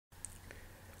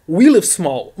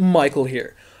WeLiveSmall, Michael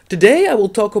here. Today I will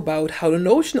talk about how the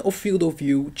notion of field of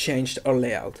view changed our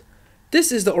layout. This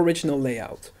is the original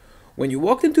layout. When you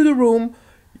walked into the room,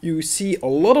 you see a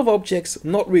lot of objects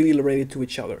not really related to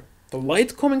each other. The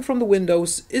light coming from the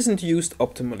windows isn't used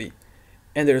optimally,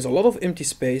 and there is a lot of empty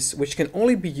space which can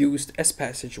only be used as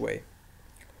passageway.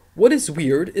 What is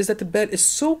weird is that the bed is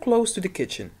so close to the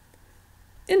kitchen.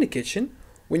 In the kitchen,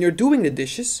 when you're doing the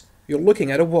dishes, you're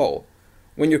looking at a wall.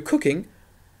 When you're cooking,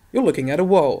 you're looking at a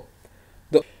wall.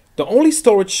 The only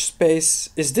storage space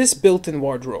is this built-in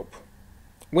wardrobe.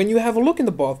 When you have a look in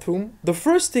the bathroom, the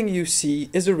first thing you see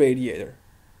is a radiator.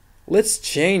 Let's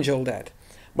change all that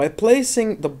by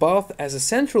placing the bath as a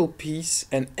central piece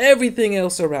and everything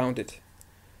else around it.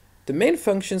 The main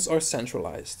functions are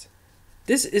centralized.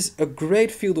 This is a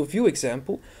great field of view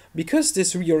example because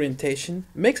this reorientation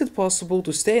makes it possible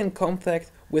to stay in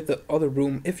contact with the other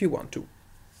room if you want to.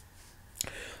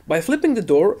 By flipping the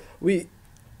door, we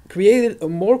created a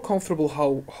more comfortable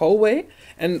hallway,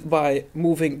 and by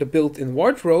moving the built-in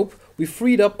wardrobe, we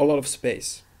freed up a lot of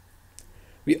space.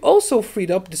 We also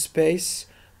freed up the space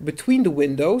between the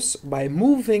windows by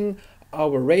moving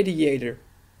our radiator.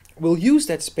 We'll use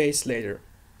that space later.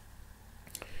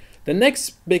 The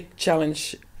next big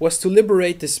challenge was to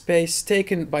liberate the space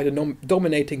taken by the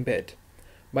dominating bed.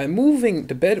 By moving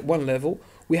the bed one level,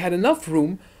 we had enough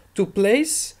room to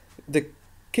place the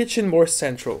kitchen more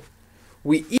central.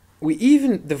 We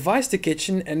even devised the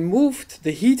kitchen and moved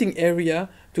the heating area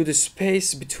to the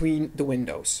space between the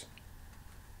windows.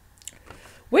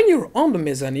 When you're on the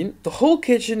mezzanine, the whole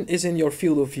kitchen is in your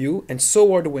field of view and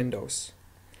so are the windows.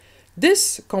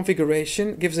 This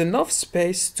configuration gives enough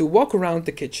space to walk around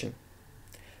the kitchen.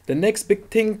 The next big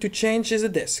thing to change is the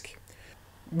desk.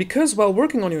 Because while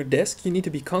working on your desk you need to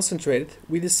be concentrated,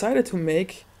 we decided to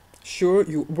make sure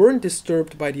you weren't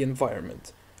disturbed by the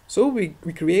environment. So we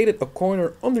created a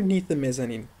corner underneath the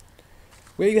mezzanine,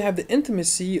 where you have the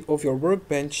intimacy of your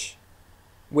workbench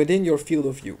within your field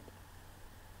of view.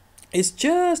 It's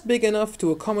just big enough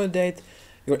to accommodate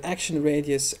your action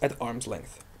radius at arm's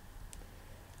length.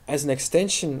 As an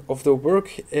extension of the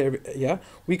work area,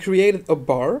 we created a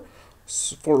bar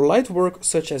for light work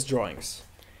such as drawings.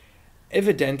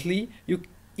 Evidently,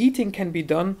 eating can be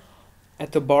done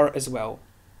at the bar as well.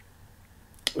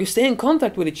 We stay in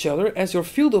contact with each other as your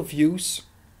field of views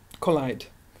collide.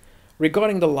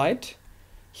 Regarding the light,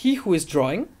 he who is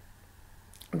drawing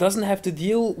doesn't have to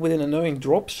deal with an annoying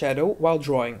drop shadow while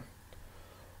drawing.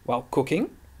 While cooking,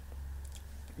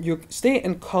 you stay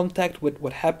in contact with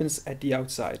what happens at the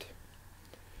outside.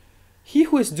 He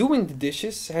who is doing the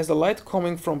dishes has the light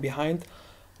coming from behind,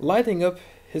 lighting up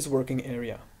his working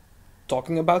area.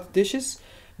 Talking about dishes,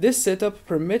 this setup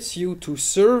permits you to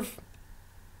serve,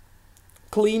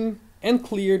 clean and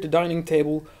clear the dining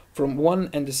table from one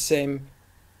and the same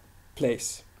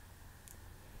place.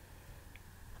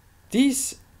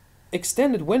 These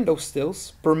extended window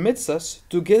sills permits us,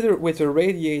 together with a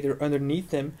radiator underneath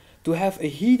them, to have a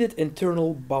heated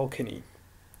internal balcony.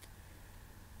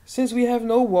 Since we have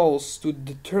no walls to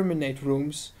determinate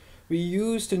rooms, we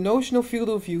use the notional field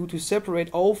of view to separate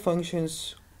all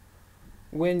functions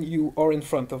when you are in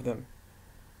front of them.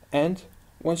 And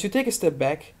once you take a step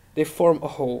back, they form a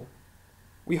whole.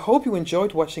 We hope you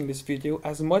enjoyed watching this video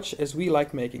as much as we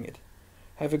like making it.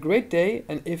 Have a great day,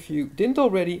 and if you didn't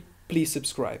already, please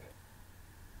subscribe.